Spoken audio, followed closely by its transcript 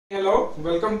Hello,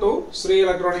 welcome to Sri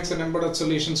Electronics and Embedded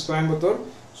Solutions Coimbatore.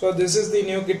 So this is the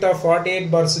new kit of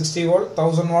 48/60 volt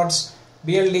 1000 watts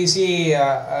BLDC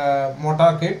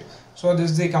motor kit. So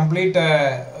this is the complete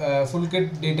full kit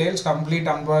details, complete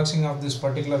unboxing of this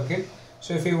particular kit. So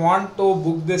if you want to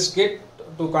book this kit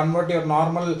to convert your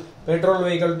normal petrol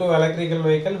vehicle to electrical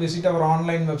vehicle, visit our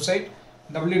online website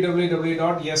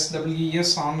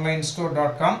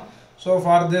www.swesonlinestore.com. So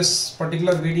for this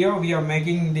particular video, we are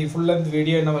making the full length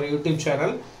video in our YouTube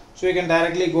channel. So you can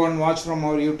directly go and watch from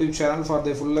our YouTube channel for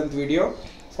the full length video.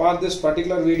 For this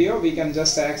particular video, we can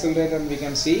just accelerate and we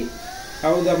can see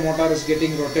how the motor is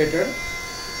getting rotated.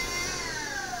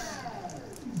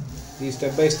 The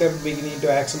step by step we need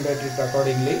to accelerate it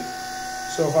accordingly.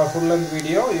 So for full length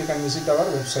video, you can visit our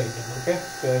website. Okay,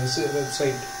 visit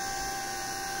website.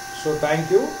 So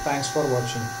thanks for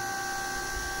watching.